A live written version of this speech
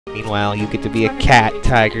Meanwhile, you get to be a cat,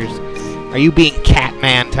 Tigers. Are you being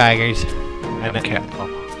Catman, Tigers? I'm Cat Paw.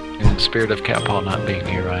 In the spirit of Cat Paw not being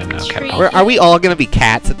here, I am now Cat Paw. Are we all gonna be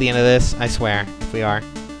cats at the end of this? I swear, if we are.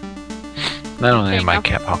 Not only am I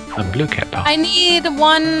Cat Paw, I'm Blue Cat Paw. I need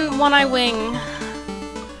one-eye wing.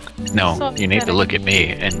 No, So you need to upsetting. look at me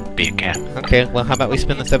and be a cat. Okay, well, how about we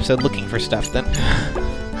spend this episode looking for stuff then?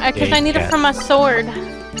 Because Yeah, I need it cat. for my sword.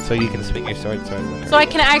 So you can swing your sword, So I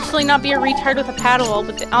can actually not be a retard with a paddle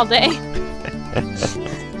all day.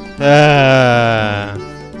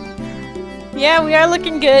 Yeah, we are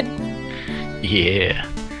looking good. Yeah.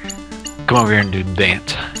 Come over here and do the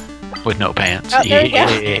dance. With no pants. Oh, there we go.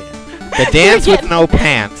 The dance with no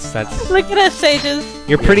pants. That's. Look at us, sages.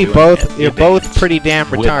 You're pretty doing both. it. You're You both dance pretty damn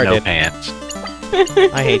With no retarded. pants.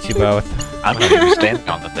 I hate you both. I'm not even standing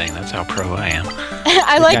on the thing, that's how pro I am.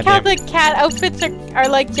 I like how the Goddamn. cat outfits are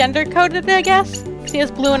like gender coded, I guess. He has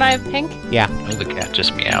blue and I have pink. Yeah. I know the cat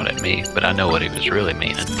just meowed at me, but I know what he was really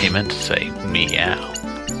meaning. He meant to say meow.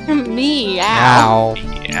 Meow. Ow.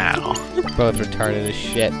 Meow. Both retarded as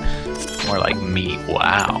shit. More like me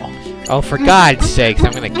wow. Oh, for God's sakes,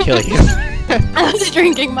 I'm gonna kill you. I was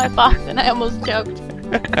drinking my pop and I almost choked.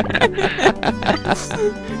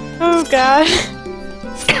 Oh god.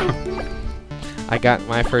 I got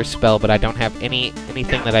my first spell, but I don't have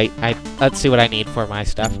anything that I let's see what I need for my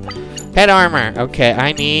stuff. Head armor. Okay,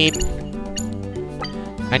 I need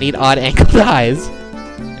odd angled eyes,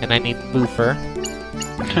 and I need moofer.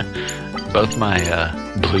 Both my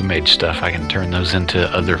blue mage stuff, I can turn those into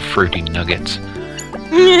other fruity nuggets.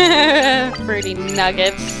 Fruity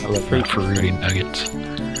nuggets. I love my fruity nuggets.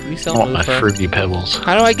 You I sell want my moofer. fruity pebbles.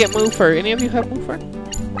 How do I get moofer? Any of you have moofer?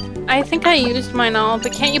 I think I used mine all,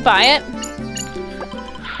 but can't you buy it?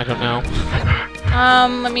 I don't know.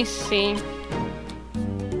 Let me see.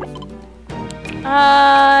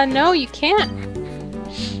 No, you can't.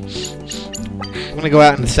 I'm gonna go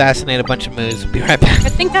out and assassinate a bunch of moos. Be right back. I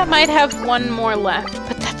think I might have one more left,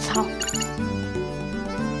 but that's all.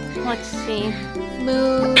 Let's see.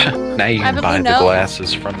 Moo. Now you I have can a buy blue the nose.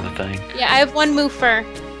 glasses from the thing. Yeah, I have one moofer.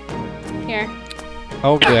 Here.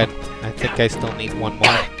 Oh, good. I think I still need one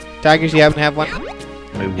more. Tigers, you happen to have one?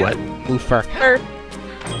 Move what? Moofer.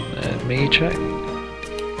 Let me check.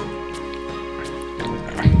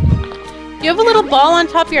 You have a little ball on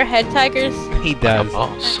top of your head, Tigers? He Like a does.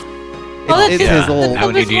 boss. Oh, that's It's his- his old. How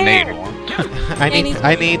of did his you hair. need one?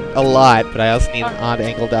 I need a lot, but I also need an odd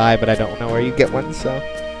angled eye, but I don't know where you get one, so.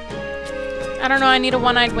 I don't know, I need a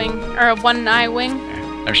one-eyed wing. Or a one-eye wing.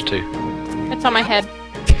 There's two. It's on my head.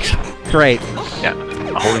 Great. Yeah,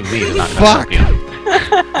 holding these is not gonna help Fuck.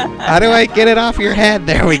 you. How do I get it off your head?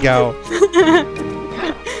 There we go.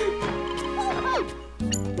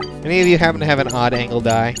 Any of you happen to have an odd angled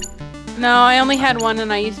eye? No, I only had one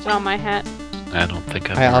and I used it on my hat. I don't think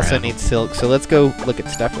I've I ever also had need silk, so let's go look at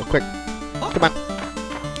stuff real quick. Come on.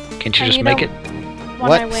 one. Can't you I just need make a- it? One-eye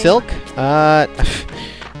What? wing. Silk?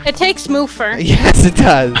 It takes moofer. Yes, it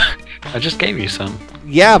does. I just gave you some.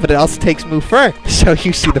 Yeah, but it also takes move fur, so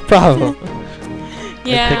you see the problem.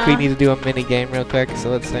 Yeah. I think we need to do a mini game real quick, so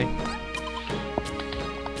let's see.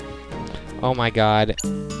 Oh my god.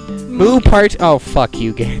 Moo part. Oh, fuck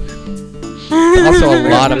you, game. Also a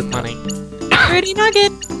lot of money. Fruity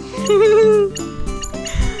nugget.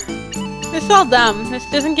 This is all dumb. This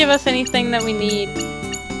doesn't give us anything that we need.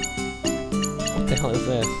 What the hell is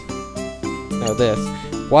this? No, this.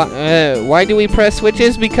 Why do we press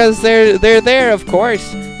switches? Because they're there, of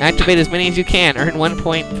course. Activate as many as you can. Earn 1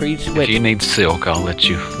 point for each If switch. you need silk, I'll let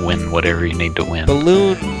you win whatever you need to win.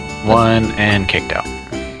 Balloon. One and kicked out.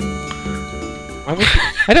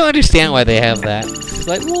 I don't understand why they have that. It's just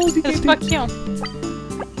like, well, you Because can't fuck you.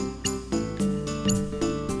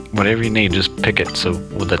 Whatever you need, just pick it so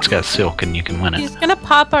that's got silk and you can win it. He's gonna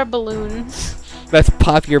pop our balloons. Let's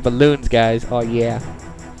pop your balloons, guys. Oh yeah.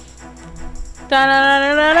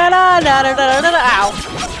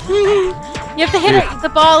 Ow. You have to hit the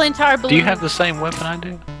ball into our balloon. Do you have the same weapon I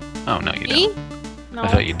do? Oh, no, you Me? don't. No. I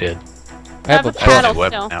thought you did. I have a a I have paddle the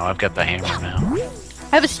weapon still. now. I've got the hammer now.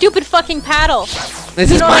 I have a stupid fucking paddle. This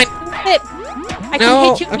You is know mine. what? Hit. I No, can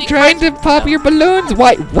hit you. I'm trying to pop your balloons.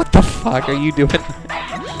 Why? What the fuck are you doing?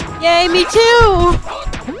 Yay, me too.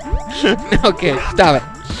 Okay, stop it.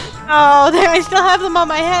 Oh, there! I still have them on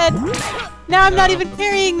my head. Now I'm not even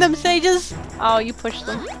carrying them, Sages. Oh, you pushed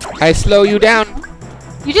them. I slow you down.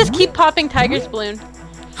 You just keep popping Tiger's balloon.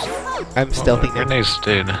 I'm stealthy Your now. news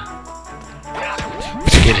dude.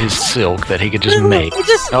 Get his silk that he could just make. I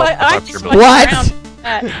just, Oh, I popped just your fucking balloon. What? around with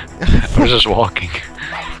that. I was just walking.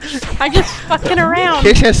 I just fucking around.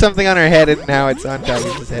 Kish has something on her head and now it's on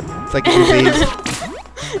Tiger's head. It's like a disease.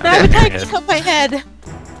 Now Tiger's on my head.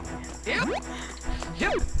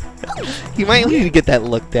 You might need to get that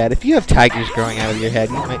looked at. If you have tigers growing out of your head,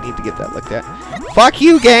 you might need to get that looked at. Fuck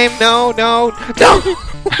you, game! No, no, no!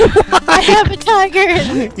 I have a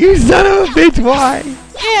tiger! You son of a bitch, why?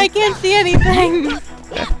 Hey, I can't see anything!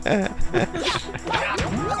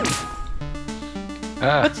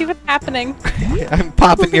 Let's see what's happening. I'm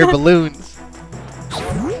popping your balloons.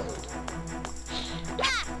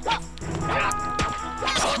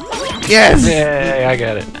 Yes! Yay, I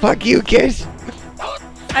got it. Fuck you, Kish!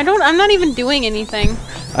 I'm not even doing anything.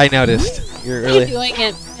 I noticed. You're You're really... doing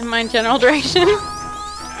it in my general direction.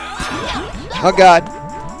 Oh god.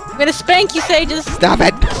 I'm gonna spank you, Sages. Stop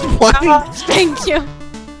it! Why? I'll spank you.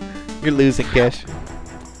 You're losing, Kish.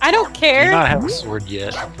 I don't Do care. not have a sword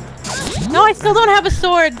yet. No, I still don't have a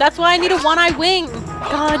sword. That's why I need a one-eye wing.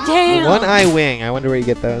 God damn. One-eye wing. I wonder where you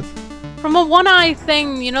get those. From a one-eye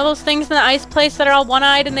thing. You know those things in the ice place that are all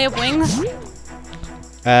one-eyed and they have wings?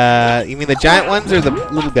 You mean the giant ones or the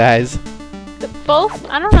little guys? Both?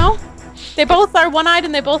 I don't know. They both are one-eyed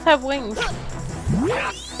and they both have wings.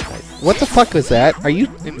 What the fuck was that? Are you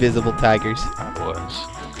invisible tigers? I was.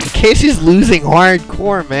 Kish is losing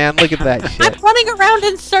hardcore, man. Look at that I'm shit. running around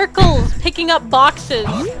in circles, picking up boxes.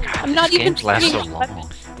 I'm not These even games last so shooting. long.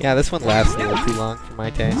 Yeah, this one lasts a little too long for my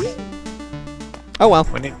taste. Oh well.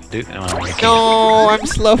 We need to do that. Oh, we can't. No, I'm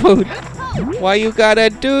slowed. Why you gotta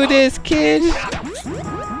do this, kid?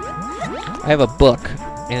 I have a book,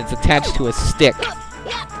 and it's attached to a stick.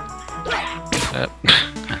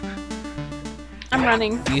 I'm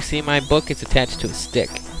running. Do you see my book? It's attached to a stick.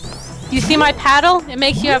 You see my paddle? It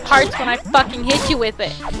makes you have hearts when I fucking hit you with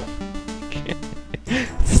it.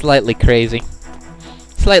 Slightly crazy.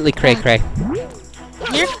 Slightly cray cray.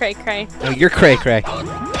 You're cray cray. Oh, you're cray cray.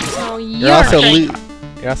 Oh, You're cray.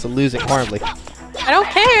 you're also losing horribly. I don't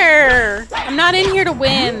care. I'm not in here to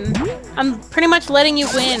win. I'm pretty much letting you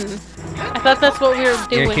win. I thought that's what we were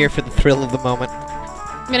doing. You're here for the thrill of the moment.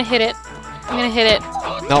 I'm gonna hit it. I'm gonna hit it.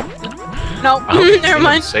 Nope. Nope. Oh, Never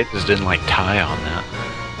mind. Sages didn't like tie on that.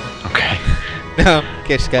 Okay. No,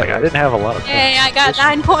 Kish got. Like, I didn't have a lot of. Hey, I got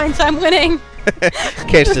 9 points. I'm winning.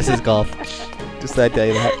 Kish, this is golf. Just thought I'd tell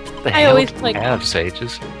you that. What the I hell always do you play have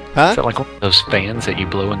Sages? Huh? Is that like one of those fans that you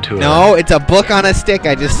blow into a... No, it's a book on a stick.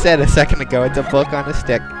 I just said a second ago. It's a book on a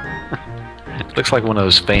stick. It looks like one of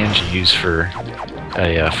those fans you use for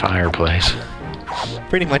a fireplace.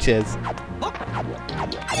 Pretty much is.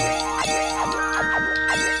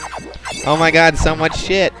 Oh my god, so much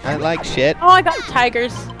shit. I like shit. Oh, I got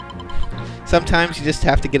tigers. Sometimes you just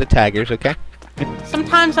have to get a tigers, okay?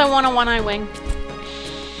 Sometimes I want a one-eye wing.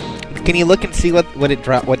 Can you look and see what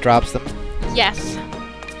drops them? Yes.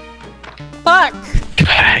 Fuck.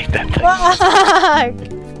 I hate that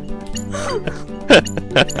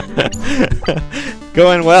Fuck.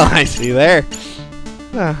 Going well, I see there.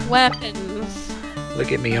 Weapons. thing.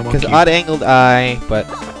 Look at me, I'm Because cute. odd-angled eye, but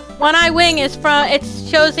One-eye wing is from. It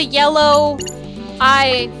shows a yellow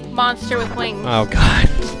eye monster with wings. oh god.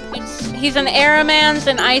 He's an Aramans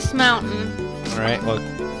in Ice Mountain. All right, well,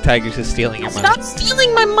 Tigers is stealing your money. Stop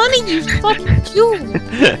stealing my money, you fucking Jew!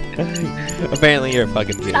 Apparently, you're a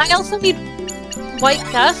fucking Jew. I also need white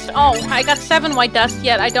dust. Oh, I got 7 white dust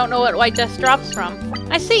yet. I don't know what white dust drops from.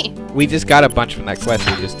 I see. We just got a bunch from that quest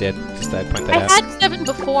we just did. Just thought I'd point that I out. had 7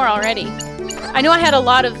 before already. I knew I had a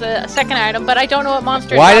lot of the second item, but I don't know what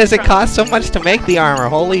monster. Why drops does it from. cost so much to make the armor?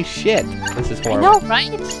 Holy shit! This is I horrible. know,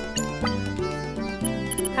 right?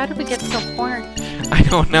 How did we get so poor? I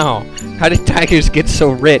don't know. How did Tigers get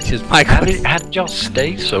so rich? Is my How question. did y'all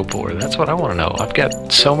stay so poor? That's what I want to know. I've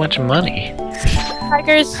got so much money.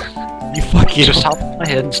 Tigers, You fuck you. Just hop on my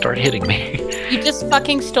head and start hitting me. you just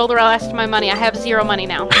fucking stole the rest of my money. I have 0 money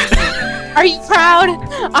now. Are you proud?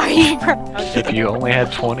 Are you proud? If you only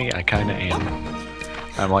had 20, I kind of am.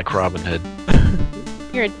 I'm like Robin Hood.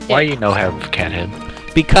 You're a dick. Why you no have cat head?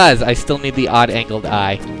 Because I still need the odd-angled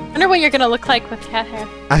eye. I wonder what you're gonna look like with cat hair.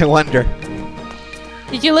 I wonder.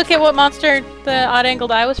 Did you look at what monster the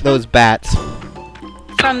odd-angled eye was from? Those bats.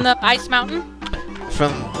 From the Ice Mountain?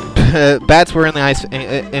 From bats were in the ice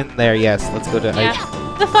in there. Yes. Let's go to Yeah. ice.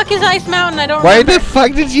 What the fuck is Ice Mountain? I don't Why remember. the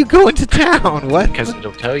fuck did you go into town? What? Because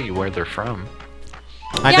it'll tell you where they're from.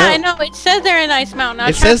 I know. It said they're in Ice Mountain. I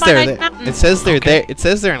was It trying says to find they're Ice Mountain. it says they're there. It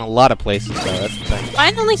says they're in a lot of places though. That's the thing.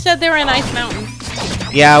 Mine only said they were in Ice Mountain.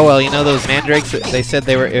 Yeah, well, you know those mandrakes. They said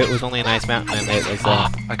they were. It was only an ice mountain, and it was. Oh,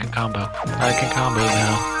 I can combo. I can combo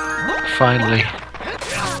now. Finally.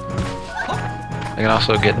 I can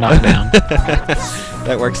also get knocked down.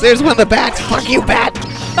 That works. There's one of the bats. Fuck you, bat.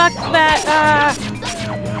 Fuck that.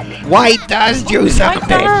 White dust, you son of a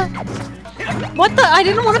bitch. What the? I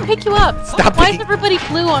didn't want to pick you up. Stop Why is picking- everybody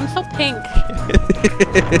blue? I'm so pink.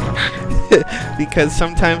 Because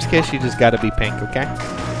sometimes, Kish, you just gotta be pink, okay?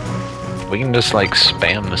 We can just like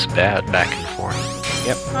spam this bat back and forth.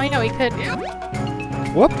 Oh yeah, we could.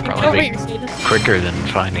 Whoop. Probably Over be here, Cetus. quicker than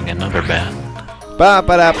finding another bat. Ba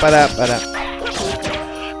ba da ba da ba da.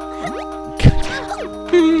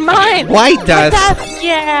 Mine! White dust.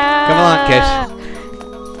 Yeah!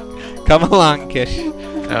 Come along, Kish.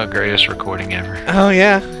 Oh, greatest recording ever. Oh,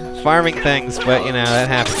 yeah. Farming things, but, you know, that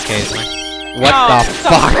happens occasionally. What Oh, the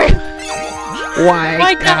sorry. fuck?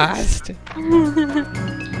 White dust.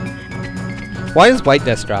 Why is white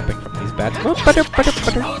dust dropping from these bats? I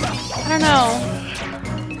don't know.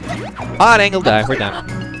 Odd angle die. We're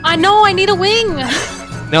done. I know, I need a wing!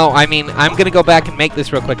 No, I mean, I'm gonna go back and make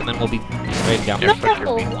this real quick, and then we'll be ready to go. Yeah, fuck your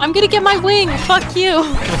No, wing. I'm gonna get my wing! Fuck you!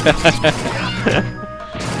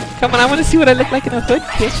 Come on, I want to see what I look like in a hood,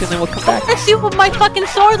 Kish, and then we'll come back. I see what my fucking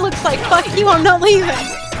sword looks like! Fuck you, I'm not leaving!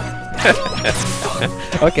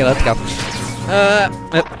 Okay, let's go.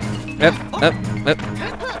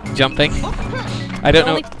 Jumping. I don't It know.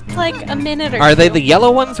 only takes like a minute or Are they two. the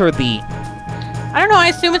yellow ones or the... I don't know, I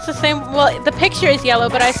assume it's the same. Well, the picture is yellow,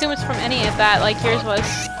 but I assume it's from any of that, like yours was.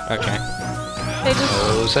 Okay. They just.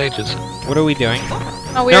 Those ages. What are we doing?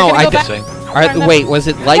 Oh, we No, were gonna I go back. Same. Wait, was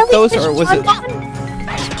it like those or was it...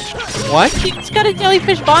 What? It's got a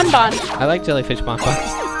jellyfish bonbon. I like jellyfish bonbons.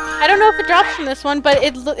 I don't know if it drops from this one, but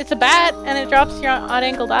it's a bat, and it drops your odd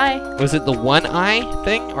angled eye. Was it the one eye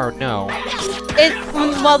thing or no?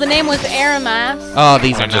 Well, the name was Aramas. Oh,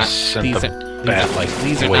 these I are not. just sent These the are, bat like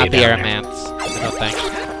these are way not the down there. Aramants. I don't think.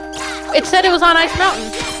 It said it was on Ice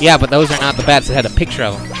Mountain. Yeah, but those are not the bats that had a picture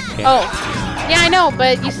of them. Okay. Oh. Yeah, I know,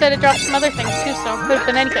 but you said it dropped some other things too, so it could have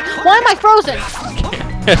been anything. Why am I frozen?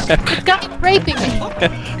 It's got raping me.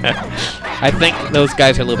 I think those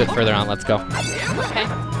guys are a little bit further on. Let's go. Okay.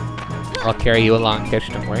 I'll carry you along, Kish.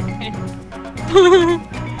 Don't worry. Okay.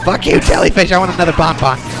 Fuck you, jellyfish! I want another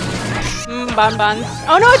bonbon. Bonbons.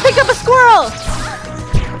 Oh no, I picked up a squirrel!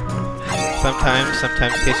 Sometimes,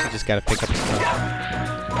 Kish, you just gotta pick up a stuff.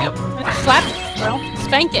 Slap it, bro.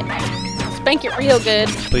 Spank it. Spank it real good.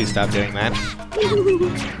 Please stop doing that.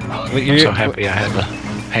 I'm so happy I have the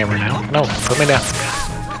hammer now. No, put me down.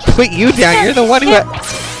 Put you down. You're the one who.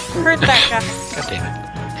 Hurt that guy. God damn it.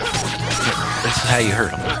 This is how you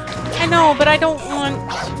hurt him. I know, but I don't want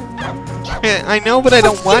I know, but I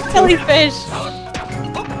don't want to. jellyfish.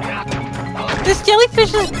 This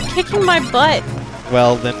jellyfish is kicking my butt.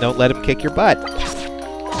 Well, then don't let him kick your butt.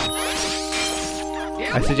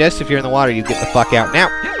 I suggest if you're in the water, you get the fuck out now.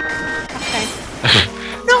 Okay.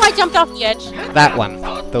 No, I jumped off the edge. That one.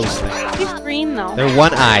 Those things. He's green though. They're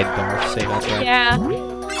one-eyed, though. Say that right. Yeah.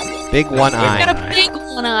 Big one He's got eye. a big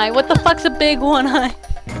one eye. What the fuck's a big one eye?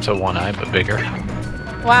 It's a one eye, but bigger.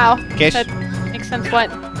 Wow. Kish, That makes sense. What?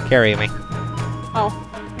 carry me. Oh.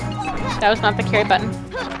 That was not the carry button.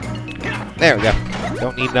 There we go.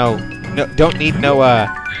 Don't need no. Don't need no. I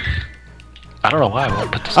don't know why I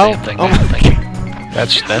won't put this Oh, damn thing oh down. my Thank you.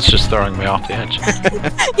 That's just throwing me off the edge.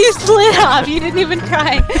 You slid off. You didn't even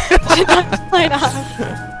try. Did not slide off.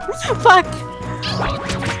 Fuck.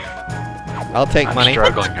 I'll take I'm money.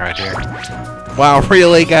 struggling right here. Wow,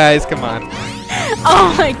 really, guys? Come on.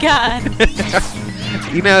 Oh my god.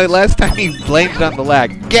 You know, last time you blamed it on the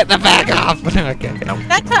lag. Get the back off. Okay.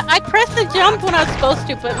 I pressed the jump when I was supposed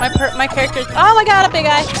to, but my character's. Oh my god, a big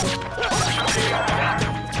eye.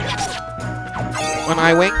 One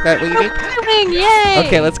eye wing. That what you need? Wing, yay!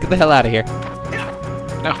 Okay, let's get the hell out of here.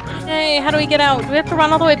 No. Hey, how do we get out? Do we have to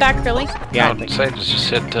run all the way back, really? Yeah. I No, think- say just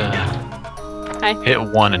hit Hi. hit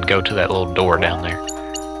one and go to that little door down there.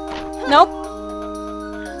 Nope.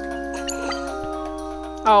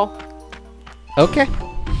 Oh. Okay.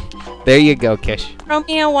 There you go, Kish. Throw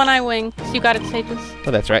me a one-eye wing. So you got it, Sages.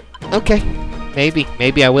 Oh, that's right. Okay. Maybe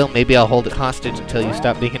I will. Maybe I'll hold it hostage until you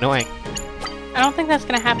stop being annoying. I don't think that's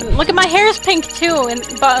gonna happen. Look at my hair is pink too,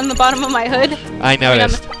 on the bottom of my hood. I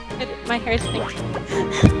noticed. My hair is pink.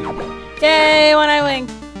 Yay, one-eye wing.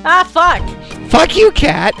 Ah, fuck. Fuck you,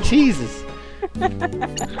 cat. Jesus.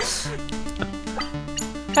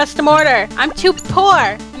 Custom order. I'm too poor.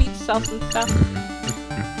 I need to sell some stuff.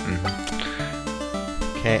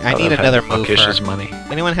 Okay, I need another Kish's moofer. money.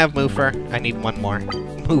 Anyone have moofer? I need one more.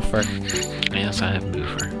 Moofer. Yes, I have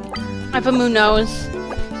moofer. I have a moo nose.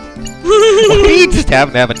 You just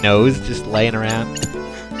happen to have a nose just laying around.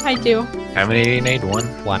 I do. How many do you need? One?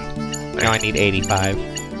 One. Now I need 85.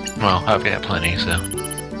 Well, I've got plenty, so.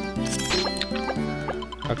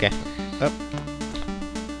 Okay. Oh.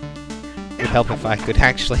 Would help if I could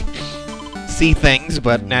actually see things,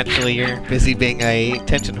 but naturally you're busy being a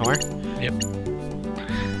attention whore. Yep.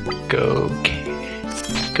 Go,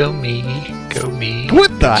 go me, go show me.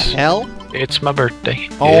 What the hell? It's my birthday.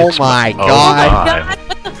 Oh It's my oh God. my.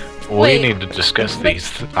 What the We wait. need to discuss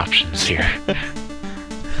these options here.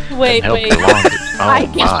 Wait, Help wait. along. I Oh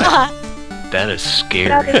my. cannot. That is scary.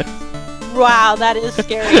 That is, wow, that is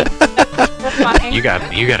scary. Horrifying. You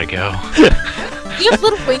gotta go. Do you have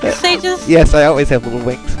little wings, Sages? Yes, I always have little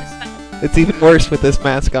wings. It's even worse with this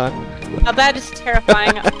mask on. Oh, that is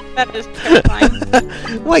terrifying. That is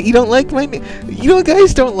terrifying. What? You don't like my new... You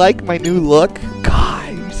guys don't like my new look?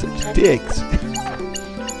 God, you're such dicks.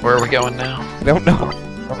 Where are we going now? I don't know.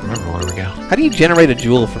 I don't remember where we go. How do you generate a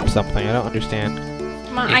jewel from something? I don't understand.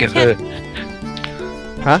 Come on, You I can, can't.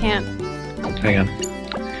 Huh? Can't. hang on.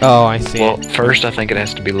 Oh, I see. Well, first I think it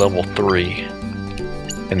has to be level 3.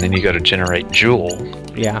 And then you go to generate jewel.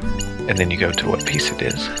 Yeah. And then you go to what piece it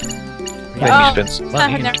is. Yeah. Then Oh, you spend some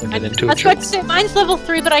money and never turn it mind. into I a was about jewel. to say, mine's level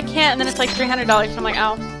 3, but I can't, and then it's like $300. I'm like,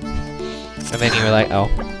 oh. And then you were like, oh,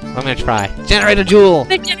 I'm gonna try. Generate a jewel!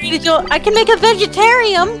 I generate a jewel. I can make a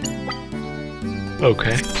vegetarium!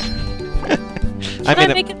 Okay. Should I I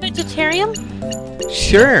made make a vegetarium?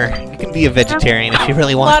 Sure, you can be a vegetarian if you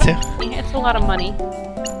really want to. It's a lot of money.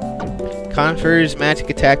 Confers magic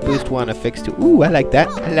attack boost 1 affixed to... Ooh, I like that.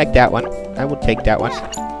 I like that one. I will take that one.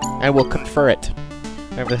 I will confer it.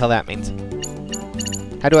 Whatever the hell that means.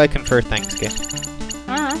 How do I confer things, kid?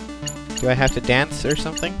 Uh-huh. Do I have to dance or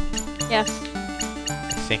something? Yes.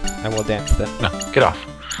 I see. I will dance then. No, get off.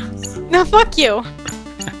 No, fuck you.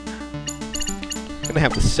 I'm gonna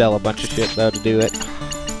have to sell a bunch of shit, though, to do it.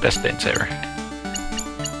 Best dance ever.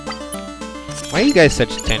 Why are you guys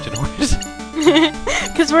such attention whores?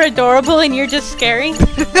 Because we're adorable and you're just scary.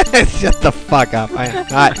 Shut the fuck up. I'm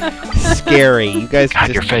not scary. You guys God,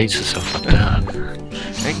 just... your face is so fucked up.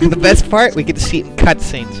 And the best part, we get to see it in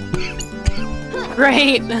cutscenes.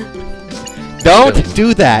 Great. Don't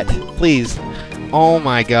do that, please. Oh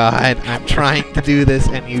my god, I'm trying to do this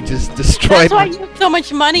and you just destroyed That's why my... you have so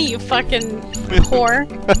much money, you fucking whore.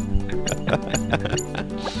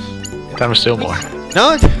 Time to steal more.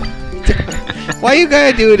 No, why you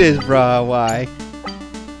gotta do this, bruh? Why?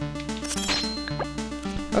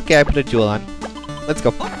 Okay, I put a jewel on. Let's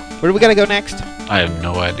go. Where do we gotta go next? I have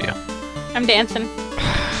no idea. I'm dancing.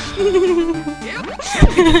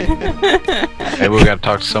 Maybe we gotta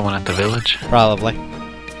talk to someone at the village. Probably.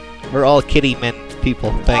 We're all kitty men people.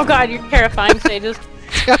 Oh Thank god, you're terrifying, Sages.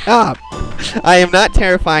 Shut up! I am not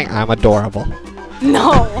terrifying, I'm adorable.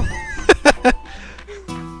 No.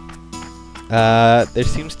 There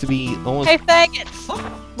seems to be almost... Hey,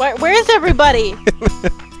 faggots. Where's everybody?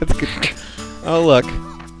 That's good. Oh, look.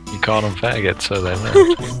 You called them faggots, so they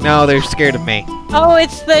left. No, they're scared of me. Oh,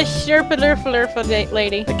 it's the Sherpa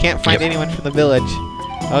lady. I can't find Yep. anyone from the village.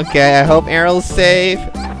 Okay, I hope Errol's safe.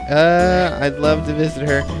 I'd love to visit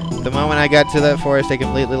her. The moment I got to that forest, I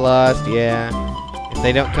completely lost. Yeah. If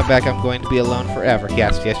they don't come back, I'm going to be alone forever.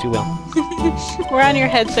 Yes, yes, you will. We're on your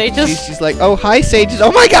head, Sages. She's like, oh, hi, Sages.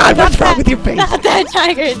 Oh my god, what's wrong with your face? Not that,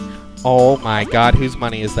 Tigers. Oh my god, whose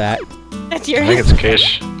money is that? That's I yours. think it's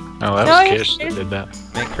Kish. No, that No, was it's Kish that yours. did that.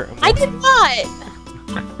 Make her... I did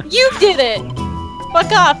not. You did it.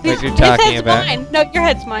 Fuck off. What you're His talking head's about. mine. No, your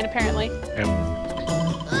head's mine, apparently.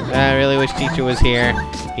 I really wish teacher was here.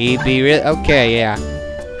 He'd be real... Okay, yeah.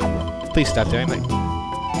 Please stop doing that.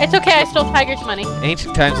 It's okay, I stole Tiger's money.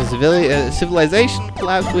 Ancient times, a civilization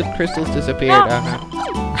collapsed with crystals disappeared. No.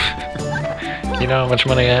 You know how much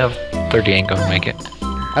money I have? 30 ain't gonna make it.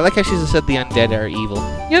 I like how she just said the undead are evil.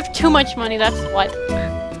 You have too much money, that's what.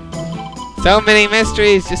 So many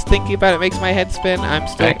mysteries. Just thinking about it makes my head spin. I'm It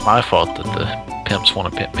still... ain't my fault that the pimps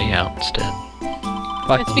want to pimp me out instead.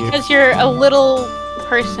 Fuck It's you. because you're a little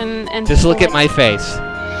person and Just look at my face.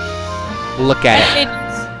 Look at it.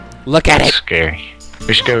 Look at That's it. scary.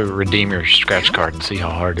 We should go redeem your scratch card and see how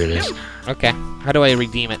hard it is. Okay. How do I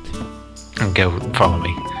redeem it? And go follow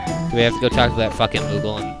me. Do we have to go talk to that fucking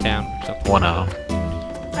Moogle in town or something? One of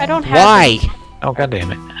them. I don't have Why? Oh, god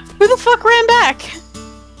damn it. Who the fuck ran back?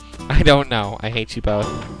 I don't know. I hate you both.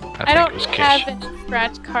 I think it don't was have Kish. any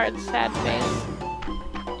scratch cards, sad face.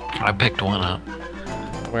 I picked one up.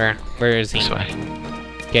 Where is he? This way.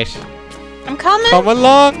 Gish. I'm coming. Come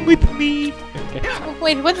along with me. Okay.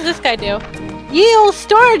 Wait, what does this guy do? Ye old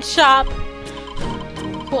storage shop.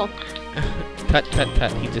 Cool. Tut tut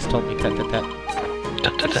tut. He just told me tut tut tut. Dun,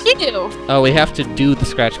 dun, What dun. did you do? Oh, we have to do the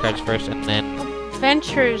scratch cards first and then...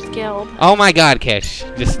 Ventures Guild. Oh my god, Kish.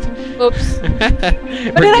 Just... Oops. what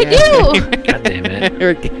did I do? God damn it.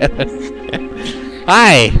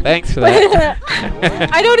 Hi, thanks for that.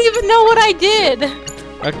 I don't even know what I did.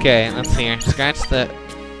 Okay, let's see here. Scratch the...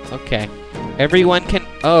 Okay. Everyone can...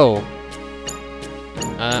 Oh.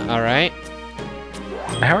 Alright.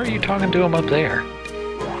 How are you talking to him up there?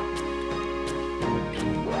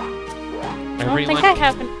 I don't think I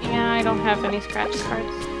have any. Yeah, I don't have any scratch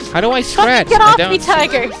cards. How do I scratch? Get I off don't me,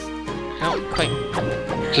 tigers! No, quite.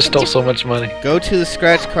 Just stole so much money. Go to the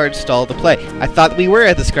scratch card stall to play. I thought we were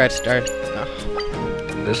at the scratch stall.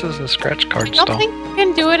 Oh. This is a scratch card I don't stall. think you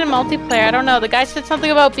can do it in multiplayer. I don't know. The guy said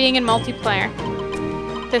something about being in multiplayer.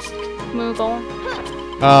 This Moogle.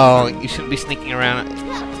 Oh, you shouldn't be sneaking around.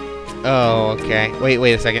 Oh, okay.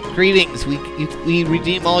 Wait a second. Greetings. We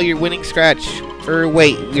redeem all your winning scratch.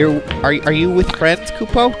 Wait. Are you with friends,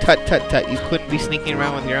 Koopo? Tut. You couldn't be sneaking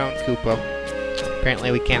around with your own, Koopo.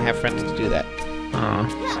 Apparently, we can't have friends to do that.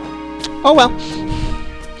 Oh well.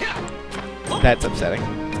 That's upsetting.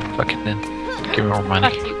 Fuck it then. Give me more money.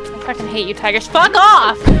 Fuck you. I fucking hate you, tigers. Fuck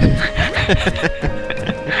off!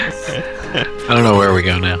 I don't know where we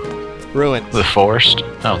go now. Ruins. The forest?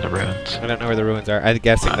 Oh, the ruins. I don't know where the ruins are. I'm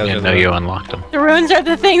guessing I those are didn't the know you ruins. unlocked them. The ruins are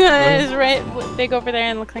the thing that is right big over there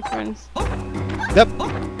and look like ruins. Yep.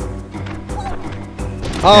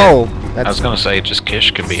 Oh, that's. I was gonna say, just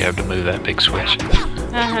Kish could be able to move that big switch.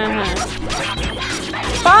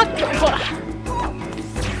 Fuck!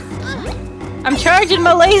 I'm charging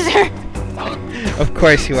my laser! Of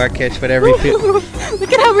course you are, Kish. Whatever you do. Look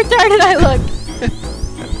at how retarded I look!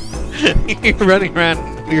 You're running around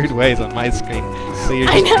in weird ways on my screen. So you're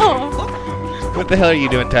just, I know! What the hell are you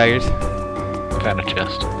doing, Tigers? Found a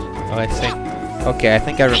chest. Oh, I see. Okay, I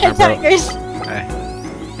think I remember. Tigers! Hey.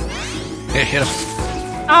 Hey, hit him.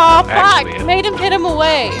 Oh, fuck! Actually, Made him hit him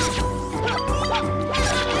away!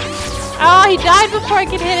 Oh, he died before I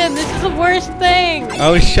could hit him! This is the worst thing!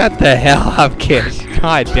 Oh, shut the hell up, Kish.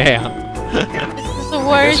 God damn. This is the I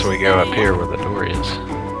worst guess we go up thing. here where the door is.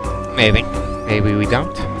 Maybe. Maybe we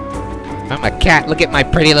don't. I'm a cat. Look at my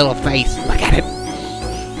pretty little face. Look at it.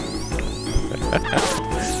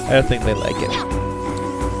 I don't think they like it.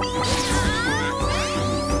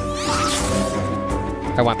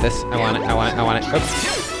 I want this. I want it. I want it. I want it. Oops.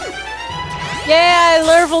 Yeah, I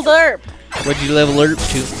leveled up! What'd you level up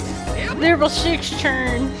to? Level 6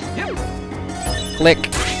 turn. Click.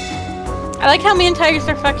 I like how me and Tigers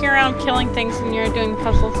are fucking around killing things and you're doing the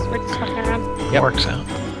puzzles. We're just fucking around. Yep. Works out.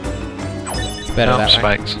 It's better Oh, that way.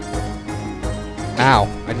 spikes. Ow.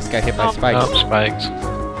 I just got hit by Oh. spikes. Oh, spikes.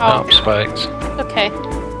 Oh, Oh, spikes. okay.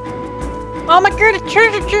 Oh my god, it's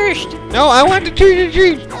treasure chest! No, I want to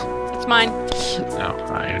treat. It's mine. No,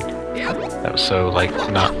 that was so, like,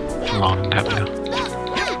 not long to have to go.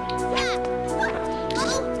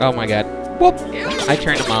 Oh my god. Whoop. I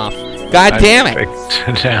turned him off. God damn it.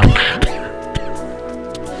 It down.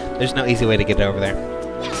 There's no easy way to get over there.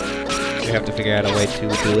 We have to figure out a way to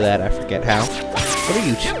do that. I forget how. What are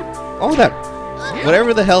you? Oh, that.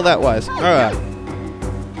 Whatever the hell that was. Alright.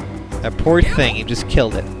 That poor thing. You just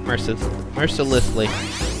killed it. Mercilessly.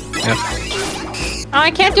 Yep. Oh, I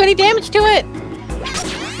can't do any damage to it!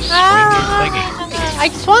 I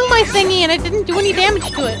swung my thingy and it didn't do any damage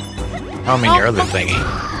to it. I mean, your other thingy.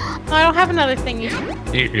 No, I don't have another thingy.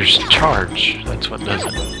 Your charge. That's what does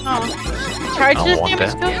it. Oh. Charge I don't does want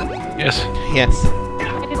damage that. to it? Yes. Yes.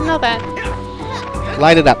 I didn't know that.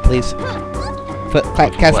 Light it up, please.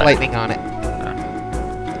 Cast What? lightning on it.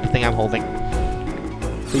 The thing I'm holding.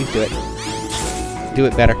 Please do it. Do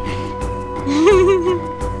it better.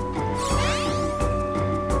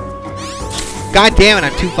 God damn it,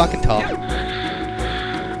 I'm too fucking tall.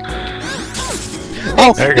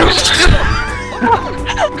 Oh! There it goes.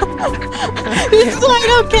 This is why I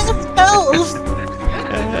don't cast spells!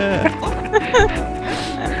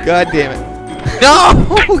 God damn it.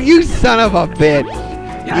 No! You son of a bitch!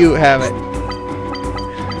 You have it.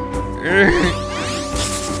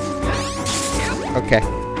 Okay.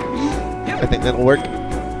 I think that'll work.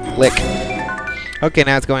 Lick. Okay,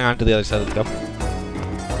 now it's going on to the other side. Let's go.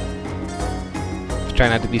 Just try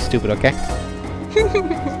not to be stupid, okay?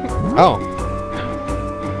 Oh.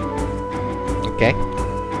 Okay.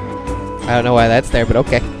 I don't know why that's there, but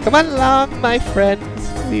okay. Come on along, my friends.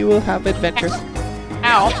 We will have adventure.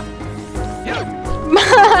 Ow.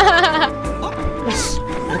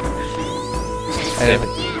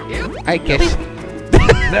 I guess.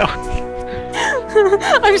 No.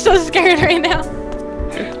 I'm so scared right now.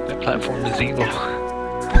 That platform is evil.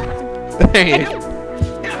 There you go.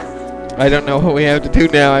 I don't know what we have to do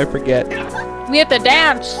now. I forget. We have to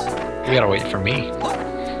dance. You gotta wait for me.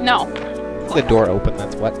 No. The door open.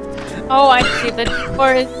 That's what. Oh, I see. The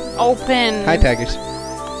door is open. Hi, Tigers.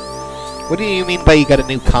 What do you mean by you got a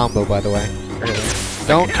new combo, by the way?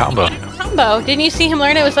 Don't. Combo. Combo. Didn't you see him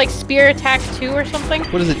learn it was like spear attack 2 or something?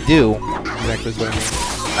 What does it do? Exactly is what I mean.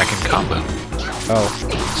 I can combo. Oh.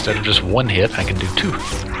 Instead of just one hit, I can do 2.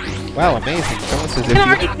 Wow, amazing. It's almost as I can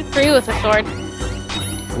already if do 3 with a sword.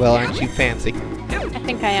 you... Well, aren't you fancy? I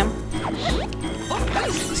think I am.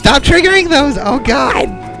 Stop triggering those! Oh, God!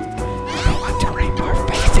 I want to rape our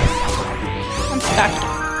faces. I'm stuck.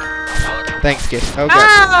 Thanks, Kish. Oh, God.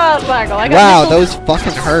 Ah, Sparkle. I got Wow, missiles. those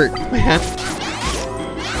fucking hurt, man.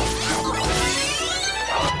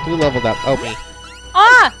 Who leveled up? Oh, me.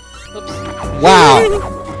 Ah! Oops.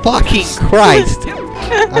 Wow. Fucking Christ.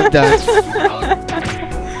 I'm done.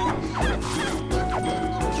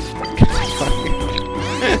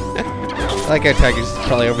 I like how Tiger's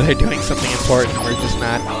probably over there doing something important. We're just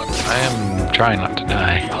not. I am trying not to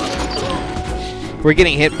die. We're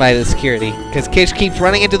getting hit by the security. Because Kish keeps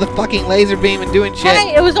running into the fucking laser beam and doing shit.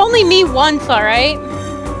 Hey, it was only me once, alright?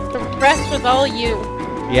 The rest was all you.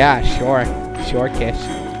 Yeah, sure. Sure, Kish.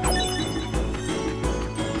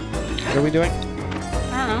 What are we doing?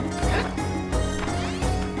 I don't know.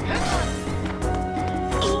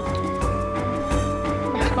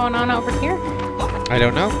 What's going on over here? I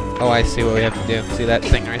don't know. Oh, I see what we have to do. See that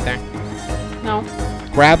thing right there? No.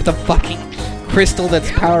 Grab the fucking crystal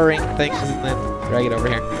that's powering things and then drag it over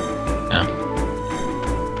here. No.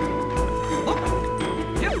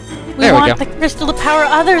 We There we want go. the crystal to power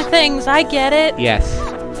other things. I get it. Yes.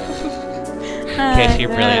 Kish, you're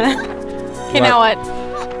brilliant. Okay, now what?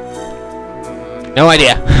 No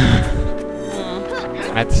idea. Hmm.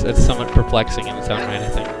 That's somewhat perplexing in its own right, I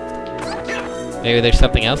think. Maybe there's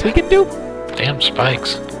something else we can do? Damn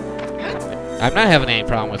spikes. I'm not having any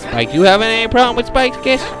problem with spikes. You having any problem with spikes,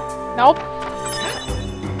 Kish? Nope.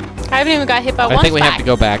 I haven't even got hit by one I think we spike. have to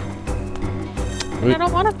go back. I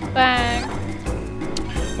don't want to go back.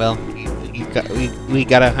 Well, we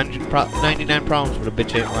got 99 problems with a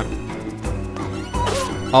bitch ain't one.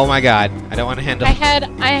 Oh my God! I don't want to handle. I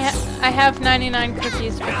have 99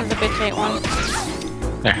 cookies because the bitch ate one.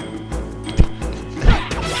 There.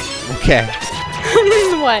 Okay.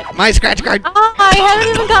 What? My scratch card. Oh, I haven't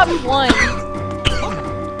even gotten one.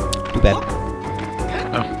 Too bad.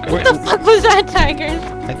 Oh, What the fuck was that, Tiger?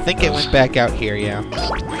 I think it went back out here. Yeah.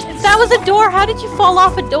 If that was a door, how did you fall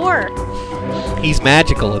off a door? He's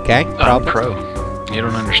magical. Okay. I'm pro. You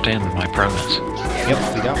don't understand my proness.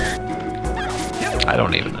 Yep. We don't. I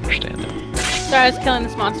don't even understand it. So I was killing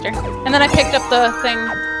this monster. And then I picked up the thing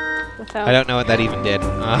without... I don't know what that even did.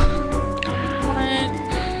 What?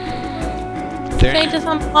 There, Pages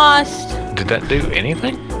I'm lost. Did that do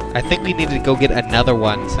anything? I think we need to go get another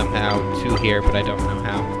one somehow to here, but I don't know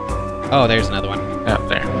how. Oh, there's another one. Oh,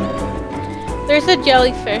 there. There's a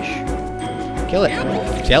jellyfish. Kill it.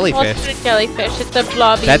 Well, Jellyfish. it's not a jellyfish. It's a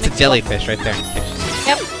blobby. That's a mixed- jellyfish right there.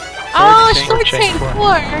 Yep. Oh, chain, sword chain chain four.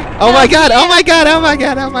 4. Oh my God! Oh my God! Oh my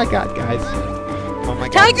God! Oh my God, guys! Oh my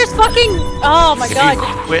God! Tiger's fucking... Oh my If god.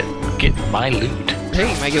 you quit getting my loot.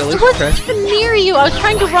 Hey, you might get a I loot wasn't crest. even near you. I was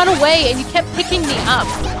trying to run away and you kept picking me up.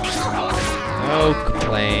 Oh,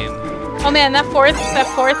 complain. Oh man, that fourth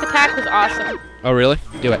attack was awesome. Oh really?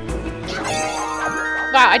 Do it.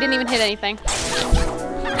 Wow, I didn't even hit anything.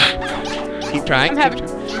 Keep trying. I'm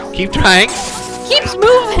having... Keep trying. Keeps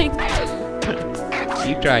moving!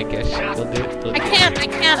 Keep trying, Kish. You'll do it. I can't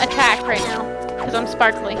attack right now. Because I'm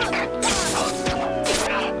sparkly.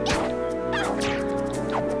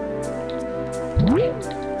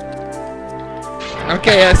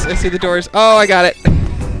 Okay, yes, I see the doors. Oh, I got it.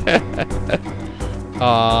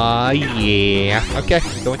 Aw, yeah. Okay,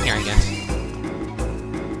 go in here, I guess.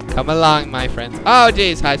 Come along, my friends. Oh,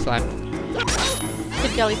 jeez. Hi, slime.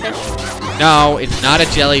 It's a jellyfish. No, it's not a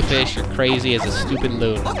jellyfish. You're crazy as a stupid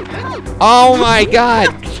loon. Oh, my God.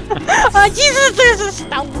 Oh, Jesus, there's a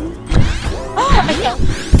stone. Oh, I fell.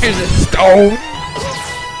 There's a stone.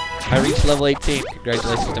 I reached level 18.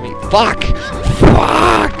 Congratulations to me. Fuck.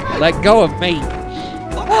 Fuck. Let go of me.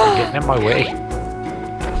 Getting in my way.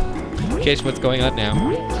 Kish, what's going on now?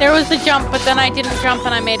 There was a jump, but then I didn't jump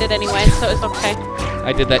and I made it anyway, so it's okay.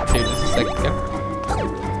 I did that too just a second ago.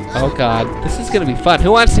 Oh God, this is gonna be fun.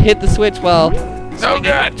 Who wants to hit the switch? Well, Oh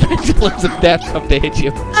God. pendulums of death come to hit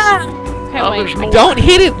you. Ah! Okay, Oh, wait. there's more. Don't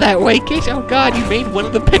hit it that way, Kish. Oh God, you made one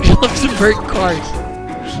of the pendulums invert cars.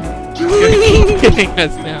 You're gonna keep hitting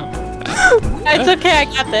us now. It's okay, I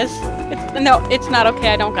got this. No, it's not okay,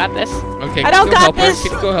 I don't got this. Okay, I can don't you go got help this. her?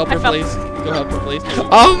 Can you go help I her, fell. please? Go help her, please.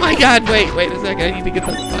 Oh my God! Wait a second. I need to get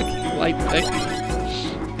the fucking light thing.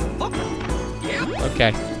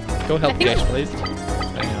 Okay, go help I think- Kish, please.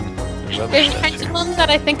 Damn. There's other There's a stuff too. pendulum that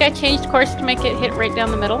I think I changed course to make it hit right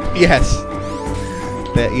down the middle. Yes.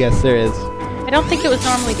 Yes, there is. I don't think it was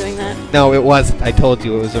normally doing that. No, it wasn't. I told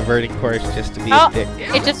you it was averting course just to be Oh, a dick.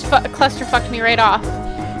 it just cluster fucked me right off.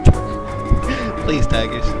 Please,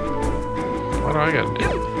 Tigers. What do I gotta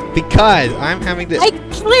do? Because I'm having to... I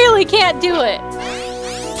clearly can't do it.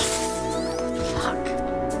 Fuck.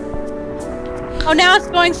 Oh, now it's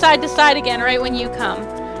going side to side again right when you come.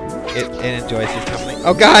 It enjoys his company.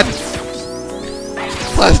 Oh god!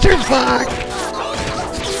 Clusterfuck!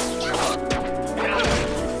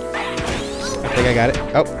 I think I got it.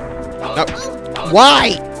 Oh. No.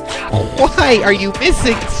 Why? Why are you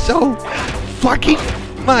missing so fucking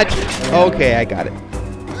much? Okay, I got it.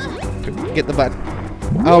 Get the button.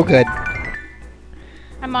 Oh, good.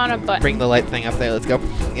 I'm on a button. Bring the light thing up there. Let's go.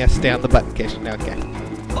 Yeah, stay on the button, Kish. No, okay.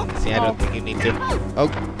 See, I don't think you need to. Oh.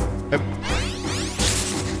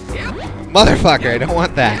 Motherfucker, I don't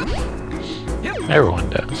want that. Everyone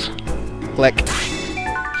does. Click.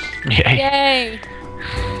 Yay. Yay.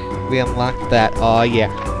 We unlocked that. Oh, yeah.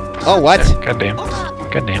 Oh, what? Goddamn.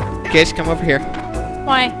 Goddamn. Kish, come over here.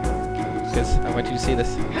 Why? Because I want you to see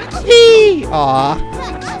this. Whee! Aw.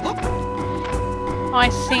 Oh, I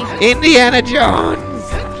see. Indiana Jones!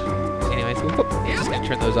 Anyways, I'm just going to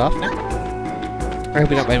turn those off now. I hope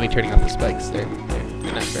you don't mind me turning off the spikes. They're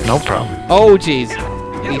not very... No problem. Oh, jeez.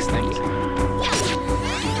 These things.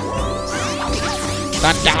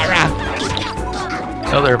 Thundara!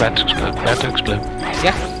 Oh, they're about to explode. About to explode.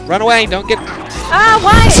 Yeah, run away. Don't get... Ah,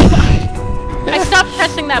 why? I stopped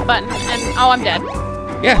pressing that button, and oh, I'm dead.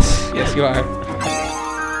 Yes, yes, you are.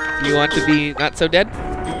 You want to be not so dead?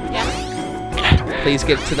 Yeah. Please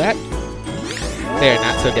get to that. There,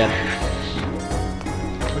 not so dead.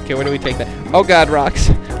 Okay, where do we take that? Oh god, rocks.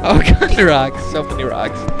 Oh god, rocks. So many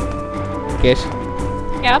rocks. Kish,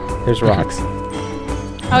 Yep. there's rocks.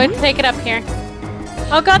 Oh, we have to take it up here.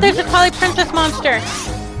 Oh god, there's a Collie Princess monster.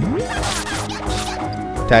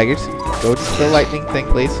 Tigers, go to the lightning thing,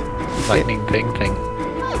 please. Lightning thing.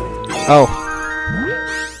 Oh.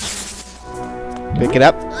 Pick it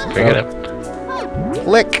up. Pick it up.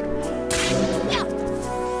 Click.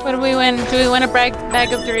 What do we win? Do we win a bag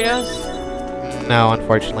of Doritos? No,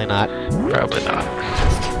 unfortunately not. Probably not.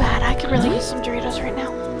 It's too bad. I could really use some Doritos right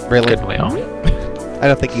now. Really? Couldn't we all? I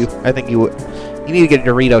don't think you. I think you would. You need to get a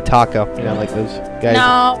Dorito taco. You know, like those guys.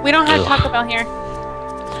 No, we don't have Ugh. Taco Bell here.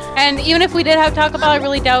 And even if we did have Taco Bell, I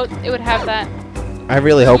really doubt it would have that. I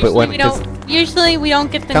really hope it wouldn't. Usually we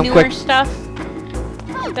don't get the Come newer quick. stuff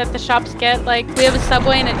that the shops get. Like, we have a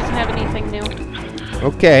Subway and it doesn't have anything new.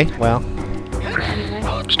 Okay, well. Anyway.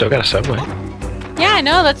 Still got a Subway. Yeah, I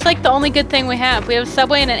know. That's like the only good thing we have. We have a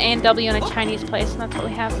Subway and an A&W and a Chinese place, and that's what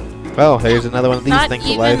we have. Oh, there's another one of these Not things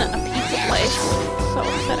even alive. a pizza place. So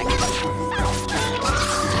upsetting.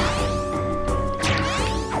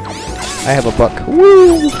 I have a book.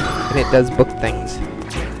 Woo! And it does book things.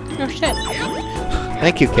 Oh shit.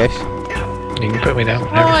 Thank you, Kish. You can put me down.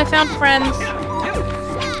 Oh, I found friends.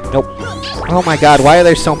 Nope. Oh my god, why are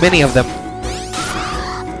there so many of them?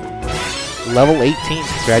 Level 18.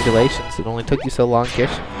 Congratulations. It only took you so long,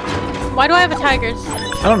 Kish. Why do I have a Tigers?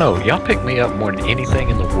 I don't know. Y'all pick me up more than anything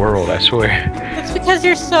in the world, I swear. It's because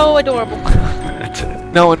you're so adorable. That's it.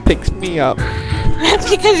 No one picks me up. That's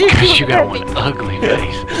because you're Because too you got perfect. one ugly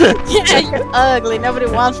face. Yeah, you're ugly. Nobody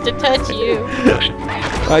wants to touch you.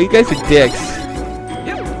 Oh, you guys are dicks.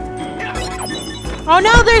 Oh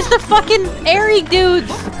no, there's the fucking airy dudes.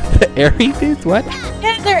 The airy dudes? What?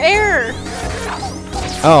 Yeah, they're air.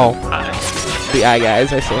 Oh, the eye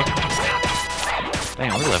guys, I see.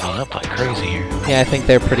 Damn, we're leveling up like crazy here. Yeah, I think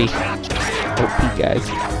they're pretty OP guys.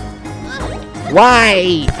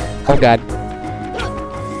 Why? Oh god.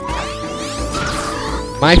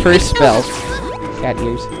 My first spell. Cat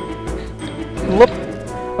ears. Look.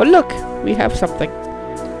 Oh look, we have something.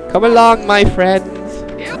 Come along, my friends.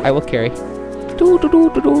 I will carry. Do do do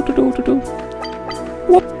do do do do do.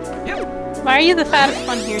 Whoop. Why are you the fattest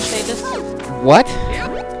one here, Sadus? What?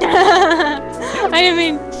 I didn't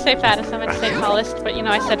mean to say fattest, I meant to say tallest, but you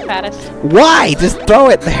know, I said fattest. Why? Just throw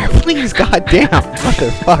it there, please. Goddamn,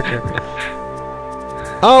 motherfucker.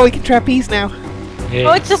 Oh, we can trapeze now. Yeah.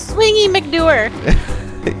 Oh, it's a swingy McDoer.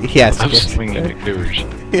 Yes. I'm yes. swinging McDoers.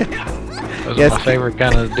 Yeah. Those Yes. are my favorite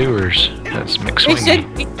kind of doers. That's They McSwingy.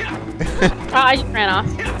 should be. Oh, I just ran off.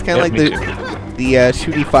 It's kind of like me the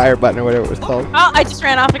shooty fire button or whatever it was called. Oh, I just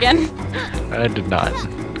ran off again. I did not.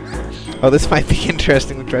 Oh, this might be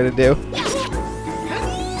interesting to try to do.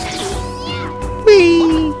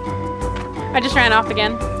 Whee! I just ran off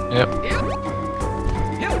again. Yep.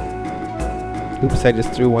 Oops, I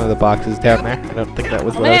just threw one of the boxes down there. I don't think that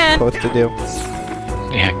was what I Man. was supposed to do.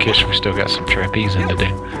 Yeah, Kish, we still got some trapezing to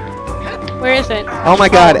do. Where is it? Oh my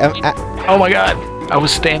god. Oh my god! I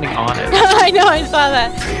was standing on it. I know, I saw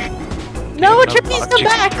that. No, No, Trapeze, come you-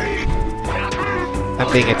 back!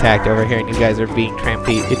 I'm being attacked over here and you guys are being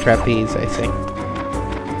trapeze, I see.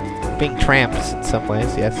 being tramps in some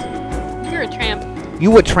ways, yes. You're a tramp.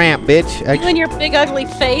 You a tramp, bitch. You and your big ugly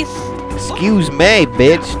face. Excuse me,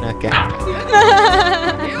 bitch. Okay. I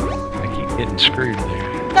keep getting screwed there.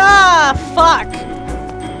 Ah, fuck.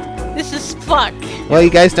 This is fuck. Well, you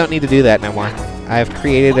guys don't need to do that no more. I've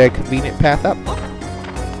created a convenient path up.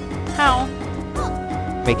 How?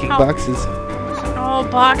 Making How? boxes. Oh,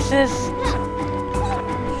 boxes.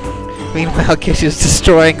 Meanwhile, Kish is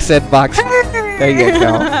destroying said box. There you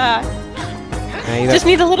go. Now you Just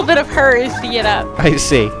need a little bit of hers to get up. I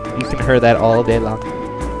see. You can hear that all day long.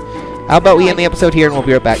 How about we end the episode here and we'll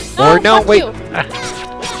be right back? Oh, Or no, fuck wait. you.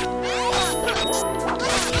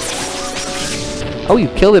 Oh, you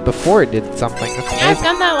killed it before it did something. That's Yeah, I've amazing.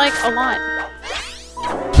 done that like a lot.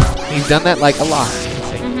 You've done that like a lot.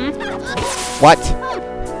 What?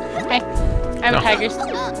 I have No. tigers.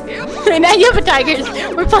 Now you have a tigers.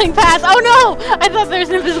 We're playing fast. Oh no! I thought there was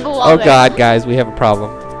an invisible wall Oh there. god, guys, we have a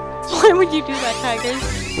problem. Why would you do that,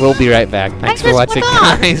 tigers? We'll be right back. Thanks for Tigers, watching, fuck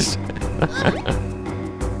off. guys.